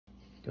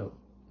Go.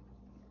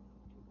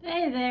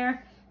 Hey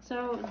there.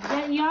 So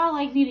y'all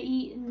like me to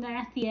eat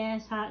nasty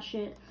ass hot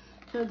shit.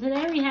 So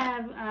today we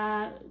have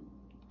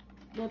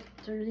what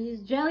are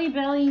these? Jelly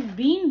Belly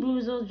Bean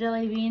Boozled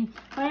Jelly Bean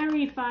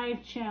Fiery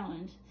 5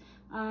 Challenge.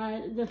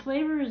 The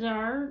flavors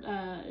are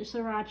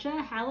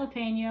sriracha,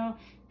 jalapeno,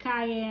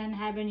 cayenne,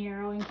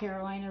 habanero, and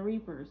Carolina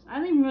Reapers. I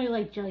don't even really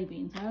like jelly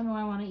beans. I don't know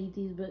why I want to eat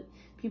these, but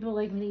people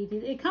like me to eat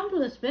these. It comes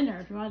with a spinner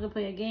if you want to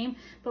play a game,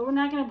 but we're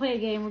not going to play a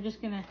game. We're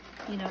just going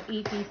to, you know,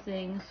 eat these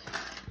things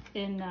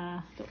in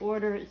the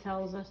order it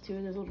tells us to.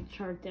 There's a little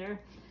chart there.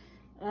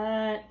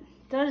 It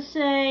does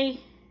say,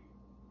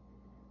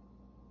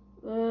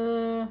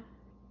 do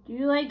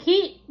you like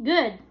heat?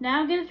 Good.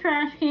 Now get a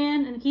trash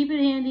can and keep it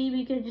handy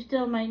because you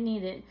still might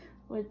need it.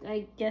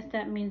 I guess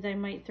that means I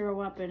might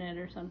throw up in it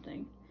or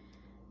something.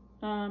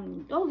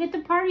 Oh, get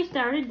the party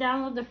started.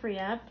 Download the free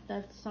app.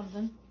 That's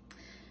something.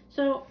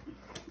 So,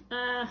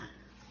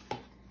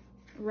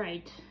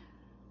 right.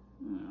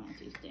 Oh,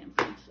 these damn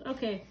things.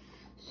 Okay,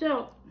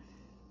 so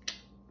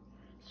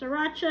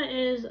sriracha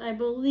is, I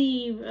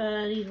believe,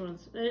 these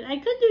ones.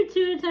 I could do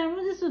 2 at a time.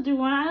 We'll just do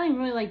one. I don't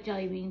even really like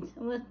jelly beans.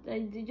 Unless,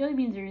 jelly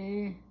beans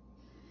are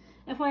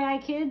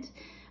FYI, kids,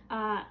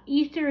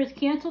 Easter is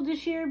canceled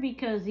this year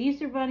because the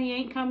Easter Bunny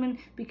ain't coming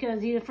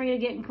because he's afraid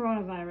of getting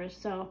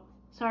coronavirus. So,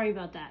 sorry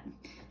about that.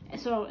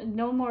 So,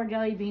 no more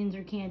jelly beans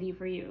or candy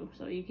for you.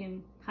 So, you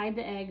can hide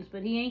the eggs,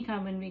 but he ain't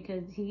coming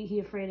because he's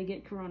afraid to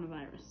get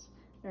coronavirus.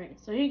 Alright,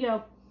 so here you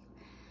go.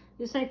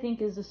 This, I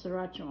think, is the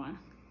sriracha one.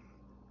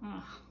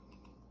 Ugh.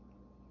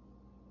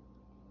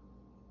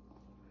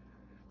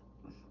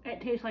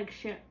 It tastes like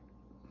shit.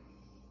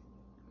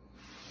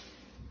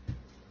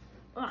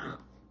 Ugh.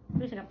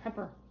 Tastes like a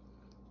pepper.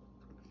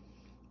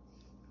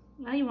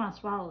 I don't even want to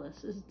swallow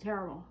this. This is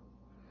terrible.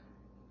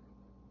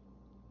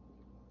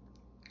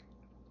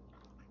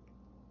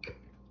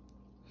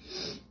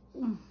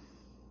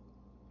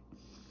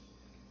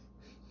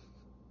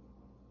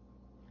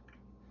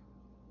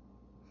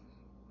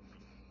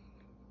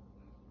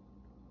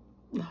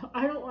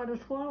 I don't want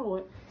to swallow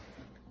it.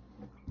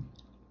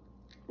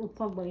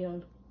 It's on my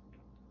own.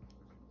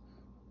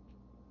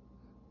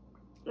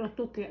 I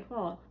still can't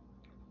swallow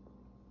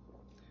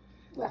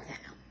it.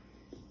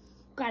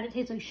 God, it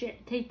tastes like shit.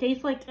 It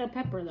tastes like a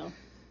pepper, though.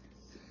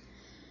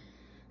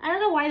 I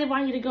don't know why they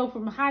want you to go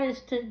from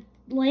hottest to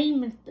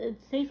lame. It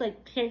tastes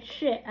like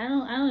shit. I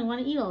don't even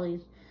want to eat all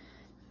these.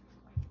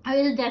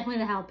 This is definitely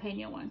the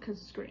jalapeno one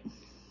because it's green.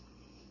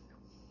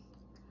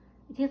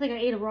 It tastes like I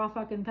ate a raw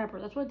fucking pepper.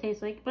 That's what it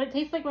tastes like. But it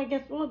tastes like, I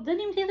guess, well, it doesn't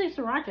even taste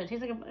like sriracha. It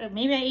tastes like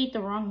maybe I ate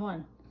the wrong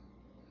one.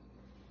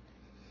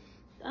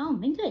 I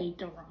don't think I ate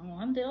the wrong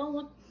one. They all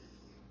look,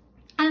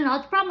 I don't know.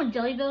 The problem with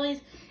Jelly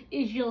Bellies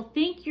is you'll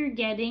think you're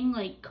getting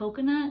like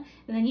coconut,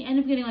 and then you end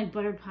up getting like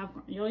buttered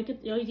popcorn. You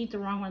always eat the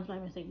wrong ones by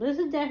mistake. But this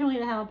is definitely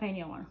the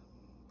jalapeno one.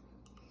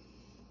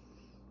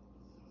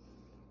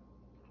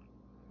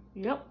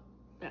 Yep,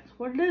 that's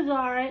what it is.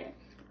 All right.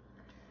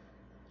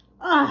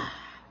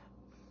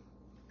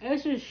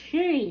 This is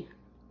shitty.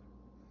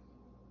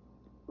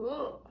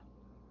 Ugh.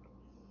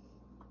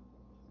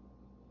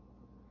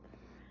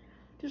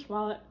 Just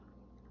swallow it.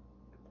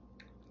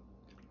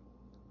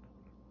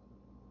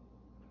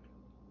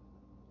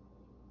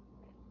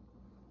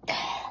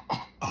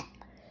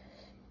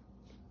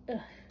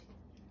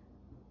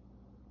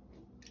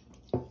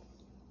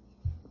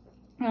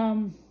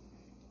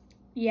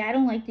 Yeah, I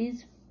don't like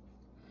these.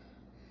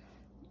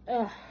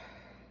 So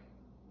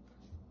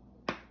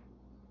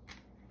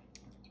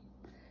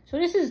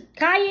this is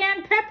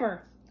cayenne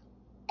pepper.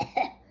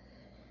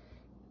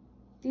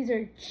 These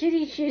are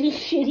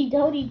shitty.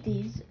 Don't eat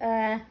these.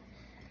 I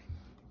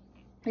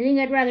think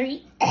I'd rather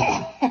eat.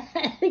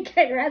 I think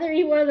I'd rather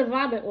eat one of the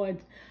vomit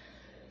ones.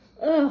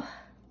 Ugh.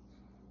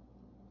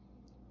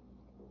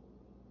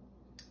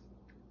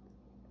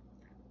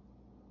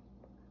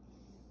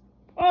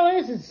 Oh,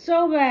 this is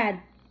so bad.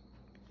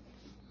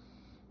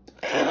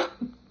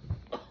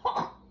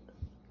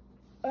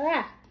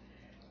 Ah.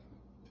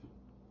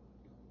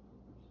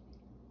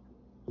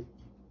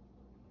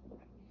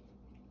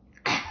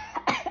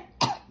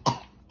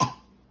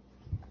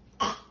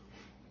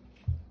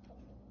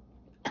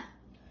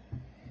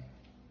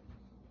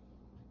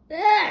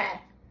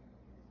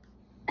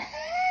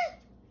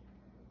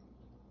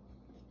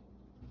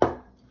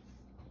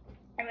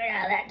 I ran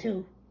out of that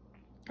too.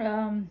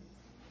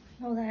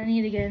 Hold on, I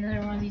need to get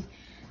another one of these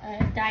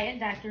Diet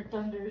Dr.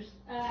 Thunders.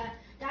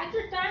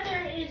 Dr.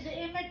 Thunder is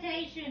the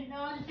imitation. No,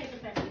 I'll just take a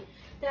Pepsi.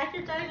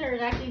 Dr. Thunder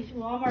is actually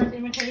Walmart's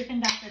imitation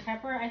Dr.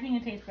 Pepper. I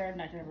think it tastes better than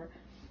Dr.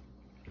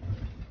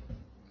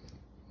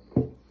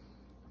 Pepper.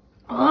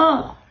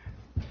 Oh,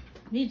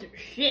 these are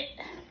shit.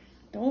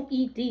 Don't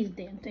eat these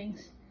damn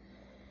things.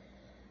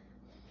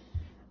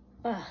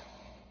 Probably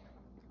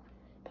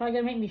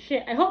gonna make me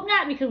shit. I hope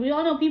not, because we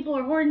all know people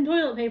are hoarding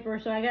toilet paper,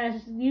 so I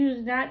gotta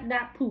use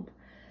not poop.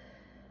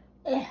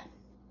 Ugh.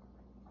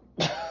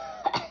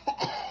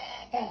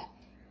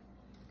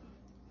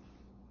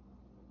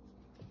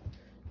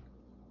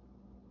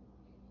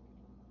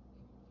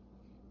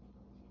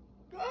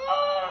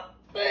 Oh,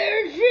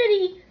 they're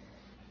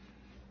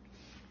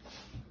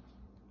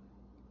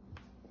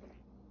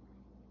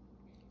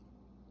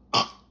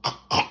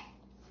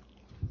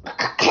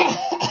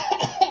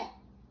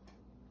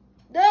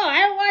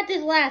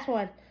last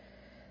one.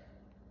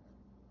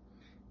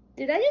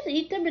 Did I just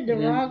eat them in the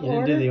wrong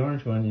order? You didn't do the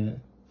orange one yet.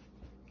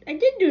 I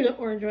did do the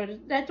orange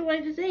one. That's the one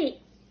I just ate.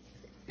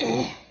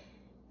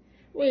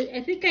 Wait,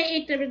 I think I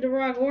ate them in the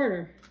wrong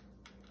order.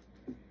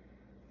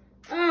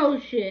 Oh,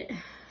 shit.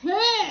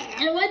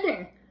 I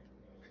wonder.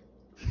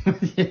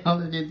 What the hell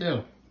did you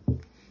do?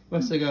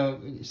 What's to go?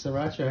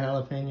 Sriracha,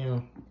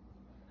 jalapeno.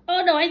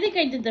 Oh, no, I think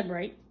I did them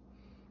right.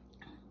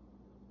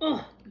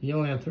 Oh. You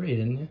only have 3,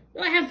 didn't you?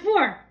 No, I have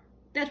 4.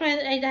 That's why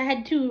I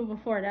had 2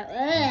 before that.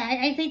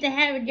 I think the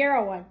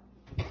habanero one.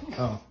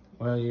 Oh,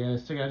 well, you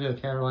still gotta do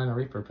the Carolina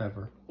Reaper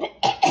pepper.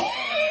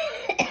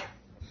 I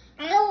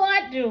don't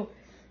want to.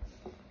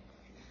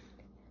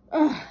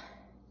 Ugh.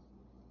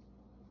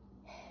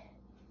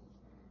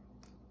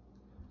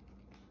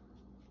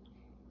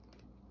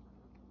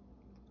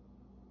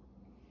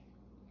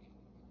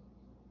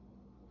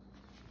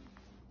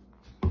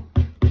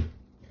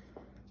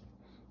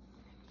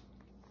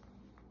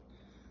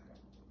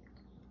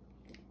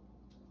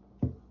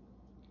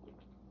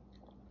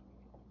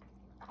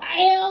 I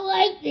don't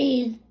like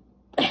these.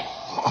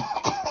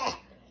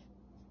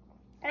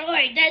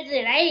 Alright, that's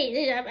it. I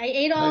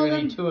ate all of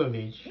them. Eat 2 of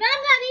each. No,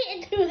 I'm not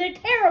eating 2. They're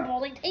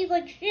terrible. They taste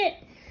like shit.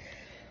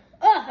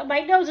 Ugh, my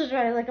nose is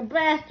running like a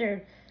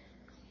bastard.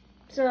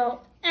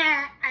 So,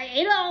 I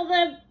ate all of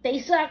them. They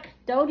suck.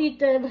 Don't eat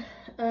them.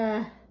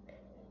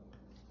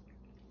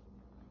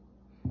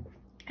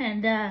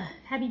 And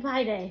happy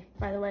Pie Day,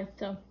 by the way.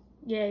 So,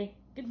 yay.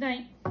 Good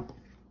night.